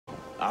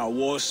Our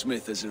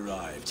warsmith has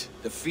arrived.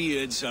 The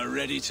Feards are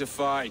ready to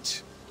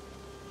fight.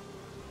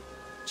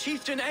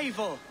 Chieftain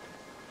Eivor,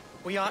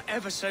 we are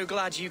ever so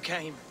glad you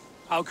came.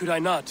 How could I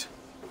not?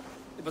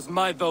 It was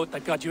my vote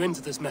that got you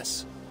into this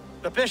mess.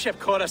 The bishop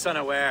caught us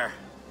unaware.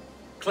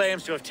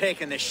 Claims to have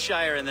taken this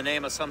shire in the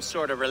name of some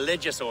sort of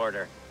religious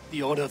order.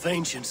 The Order of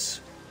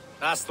Ancients.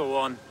 That's the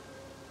one.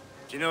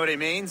 Do you know what he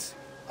means?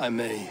 I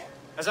may.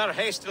 As our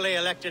hastily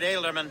elected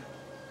Ealdorman,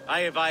 I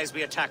advise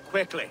we attack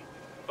quickly,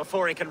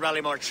 before he can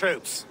rally more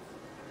troops.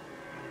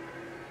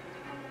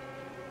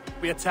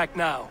 We attack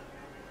now.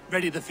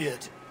 Ready the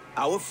Feared.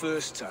 Our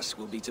first task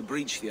will be to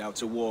breach the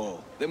outer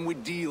wall. Then we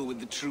deal with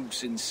the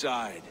troops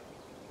inside.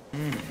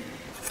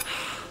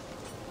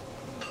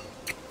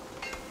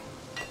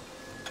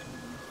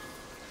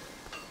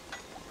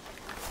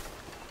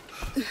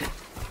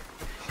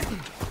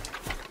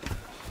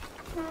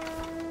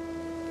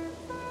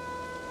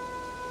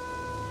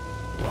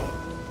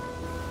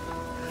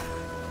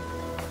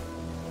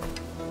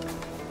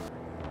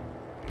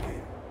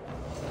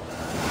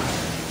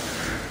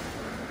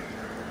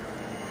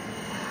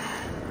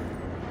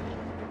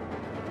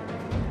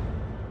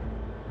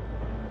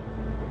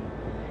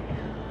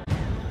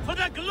 For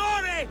the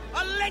glory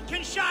of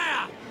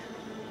Lincolnshire!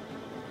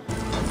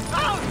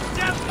 Out,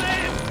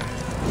 Devlin!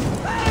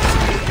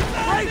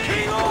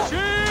 Breaking off!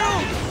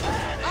 Shield!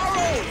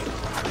 Arrows!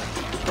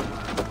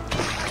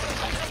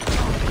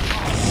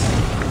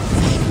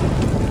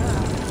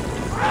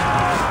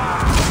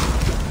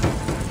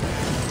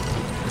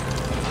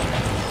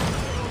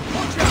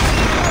 Watch out!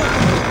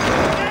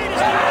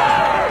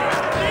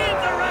 Leave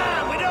the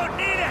ram! We don't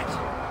need it!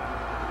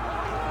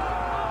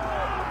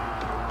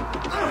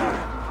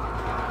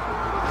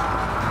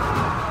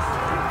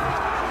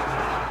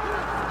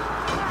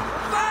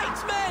 Fight,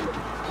 men!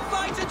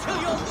 Fight until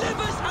your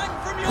livers hang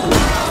from your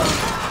throat!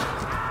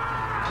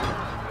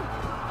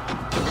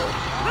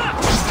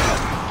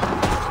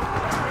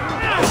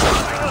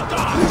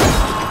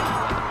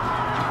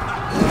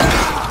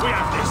 We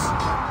have this!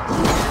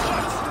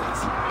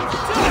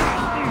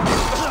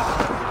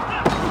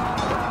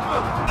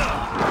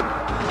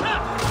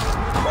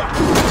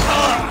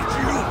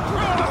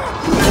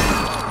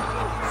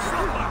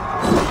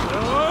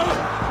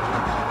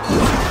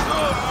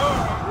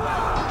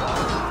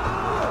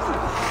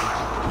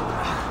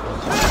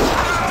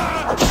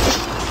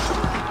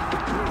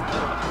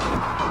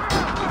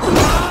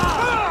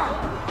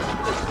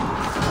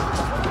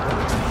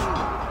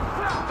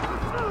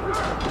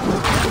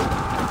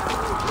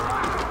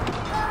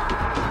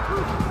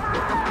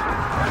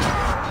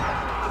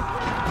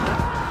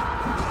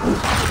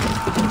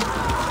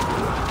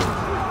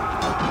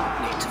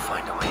 Need to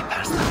find a way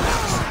past that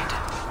palisade.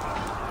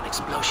 An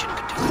explosion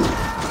could do it.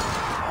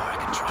 Or I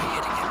can try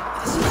hitting it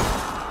with a stone.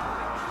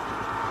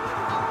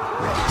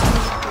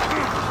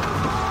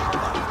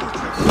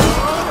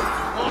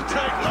 Won't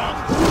take long!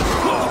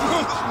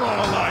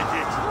 More like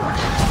it!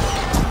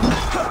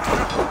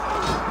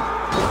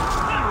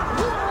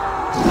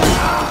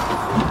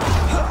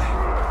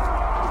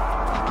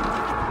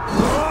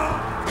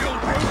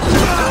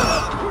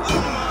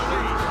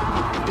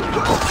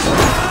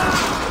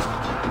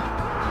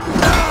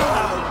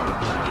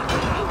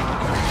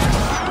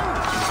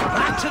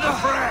 Back to the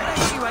fray!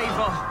 Thank you,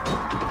 Eivor.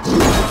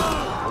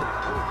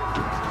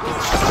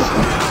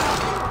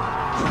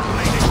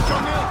 Ladies,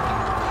 jungle!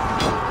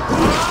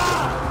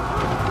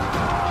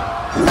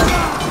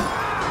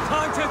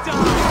 Time to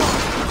die!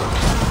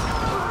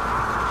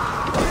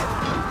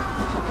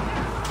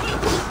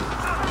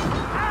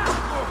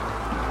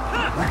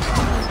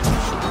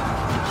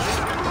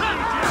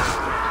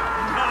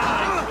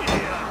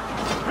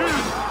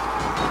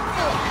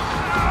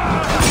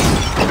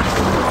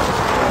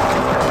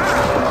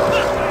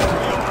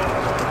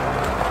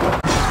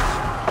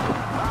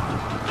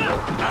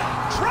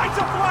 Try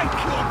to flank!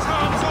 Your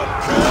time's up!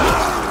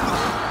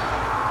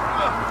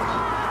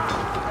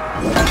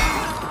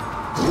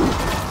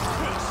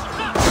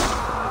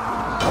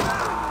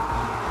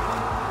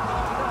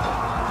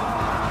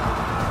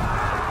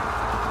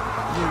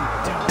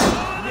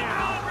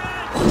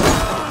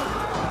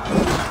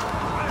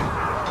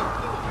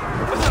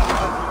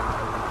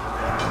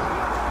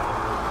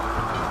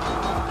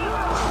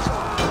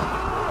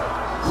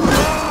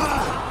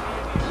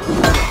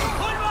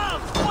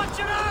 Watch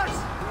your arse!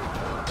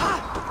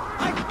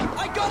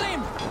 I got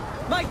him!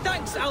 My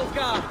thanks,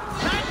 Alfgar!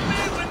 Thank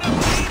me when the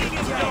bleeding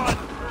is done!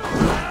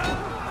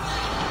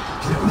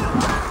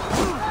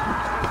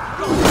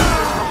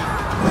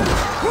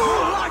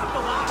 Like the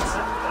lads!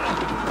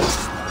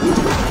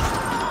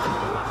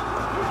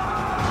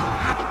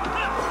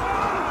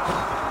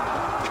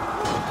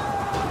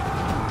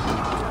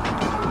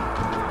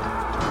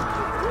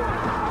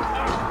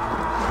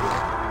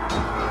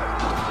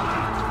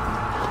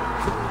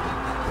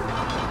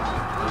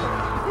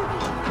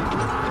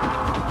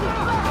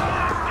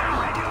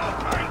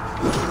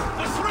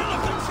 The thrill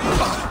of the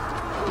chase!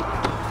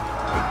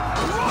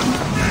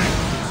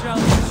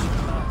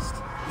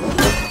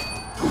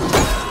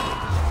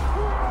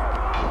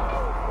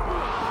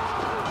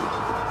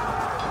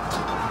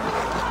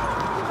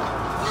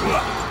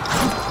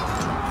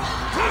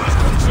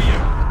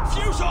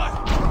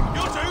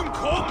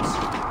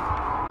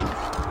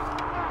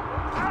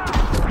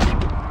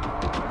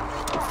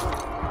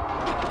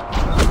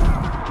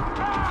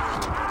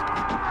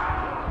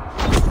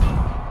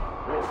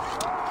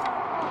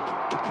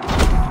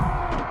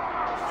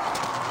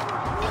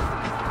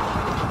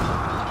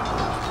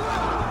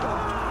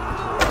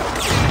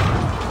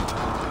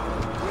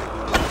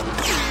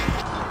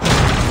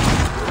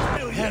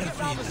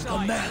 Herefrith has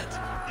gone mad.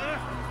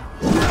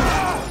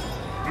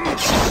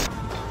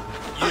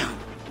 You,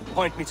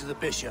 point me to the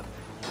bishop.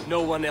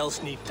 No one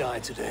else need die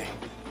today.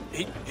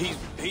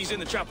 He's in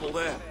the chapel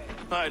there,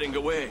 hiding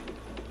away.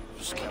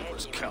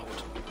 Scandalous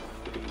coward.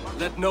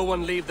 Let no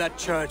one leave that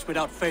church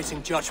without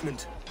facing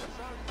judgment.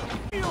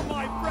 Feel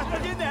my breath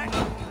on your neck!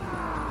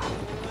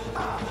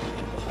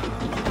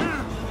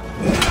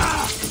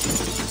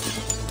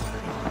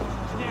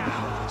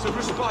 Some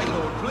respite,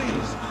 Lord,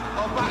 please.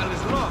 Our battle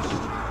is lost.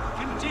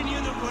 Continue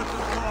the work of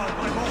God,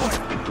 my boy!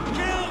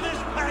 Kill this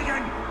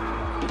pagan!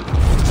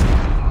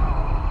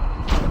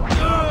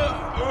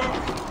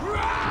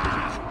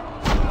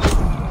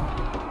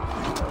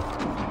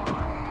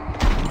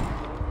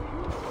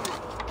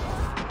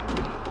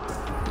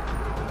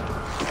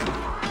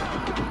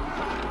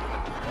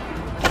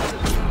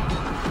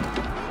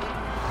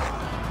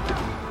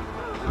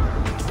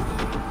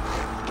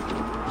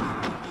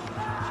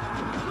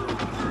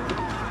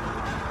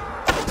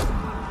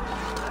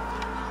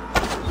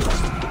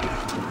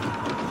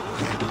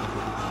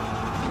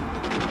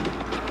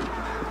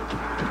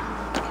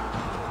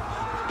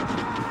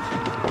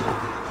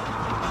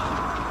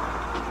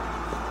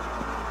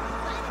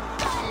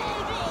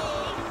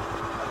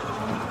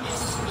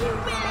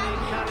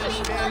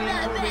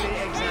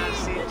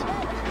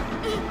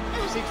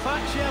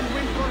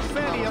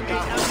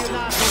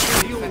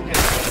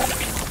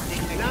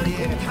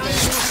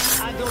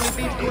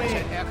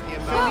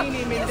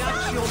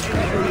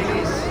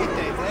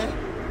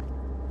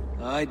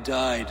 I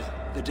died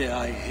the day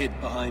I hid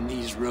behind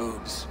these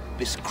robes,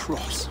 this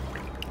cross.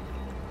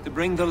 To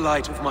bring the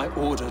light of my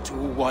order to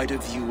a wider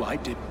view, I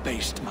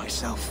debased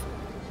myself.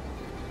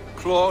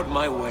 Clawed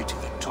my way to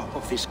the top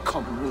of this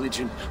common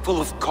religion, full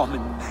of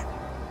common men.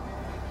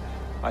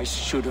 I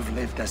should have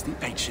lived as the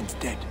ancient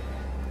dead.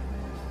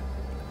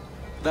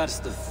 That's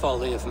the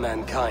folly of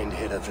mankind,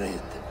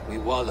 Herefrith. We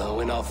wallow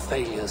in our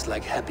failures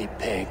like happy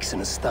pigs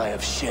in a sty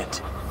of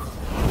shit.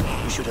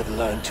 You should have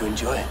learned to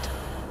enjoy it.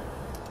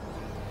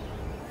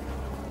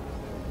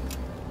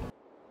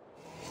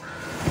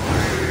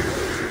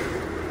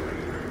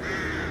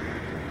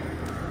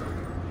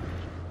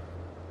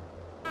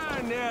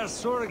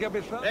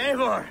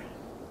 Eivor!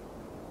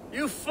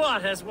 You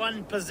fought as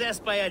one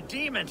possessed by a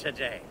demon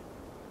today.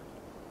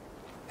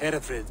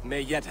 Herefrith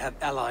may yet have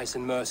allies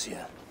in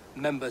Mercia,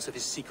 members of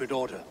his secret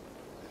order.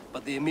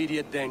 But the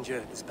immediate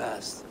danger is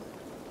past.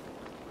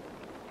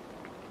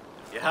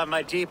 You have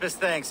my deepest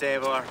thanks,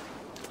 Eivor.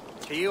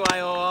 To you I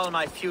owe all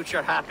my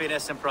future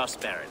happiness and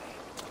prosperity.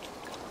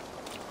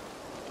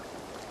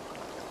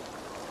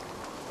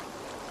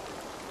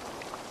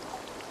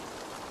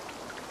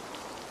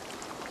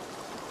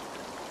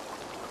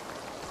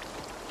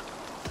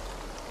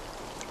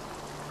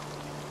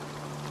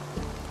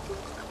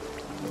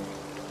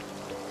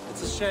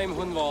 It's a shame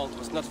Hunwald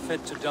was not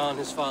fit to don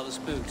his father's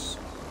boots.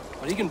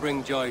 But he can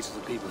bring joy to the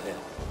people here.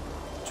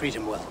 Treat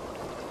him well.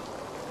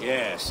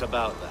 Yes,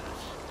 about that.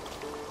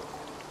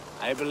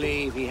 I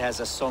believe he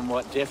has a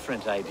somewhat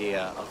different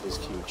idea of his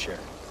future.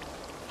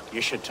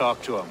 You should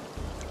talk to him.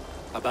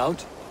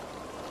 About?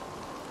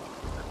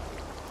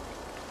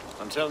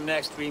 Until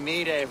next we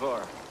meet,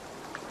 Eivor.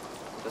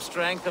 The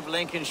strength of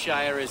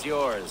Lincolnshire is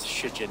yours,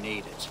 should you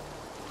need it.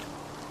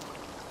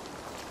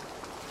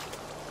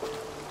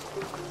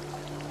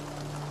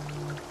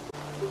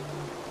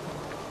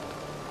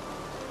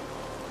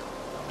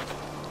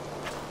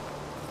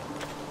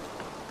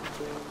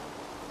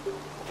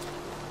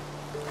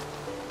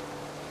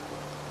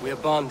 We are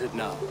bonded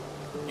now.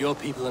 Your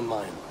people and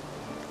mine.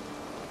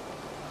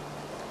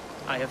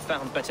 I have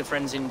found better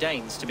friends in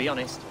Danes, to be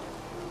honest.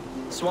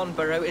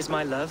 Swanborough is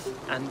my love,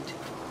 and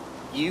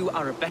you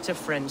are a better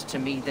friend to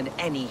me than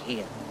any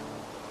here.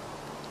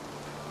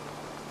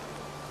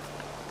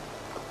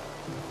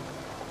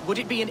 Would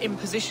it be an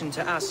imposition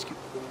to ask...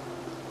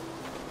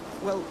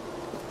 Well,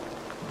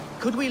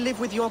 could we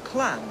live with your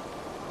clan?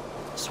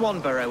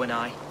 Swanborough and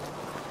I.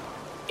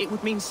 It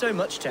would mean so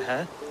much to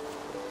her.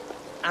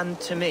 And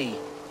to me.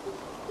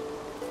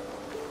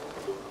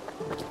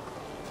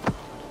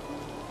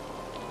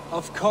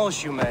 Of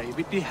course you may.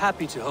 We'd be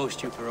happy to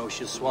host you,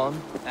 ferocious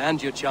Swan.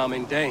 And your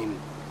charming Dane.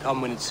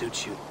 Come when it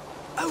suits you.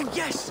 Oh,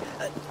 yes!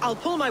 I'll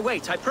pull my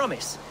weight, I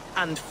promise.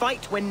 And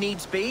fight when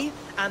needs be,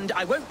 and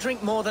I won't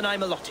drink more than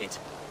I'm allotted.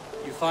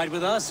 You fight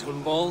with us,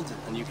 Hunwald,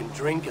 and you can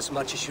drink as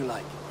much as you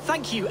like.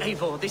 Thank you,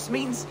 Eivor. This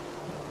means...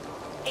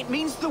 it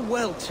means the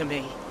world to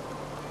me.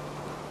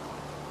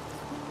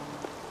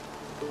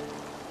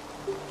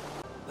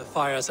 The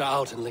fires are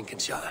out in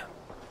Lincolnshire.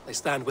 They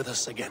stand with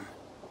us again,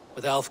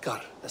 with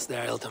Alfgar as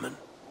their ealdorman.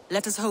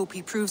 Let us hope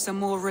he proves a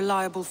more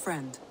reliable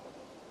friend.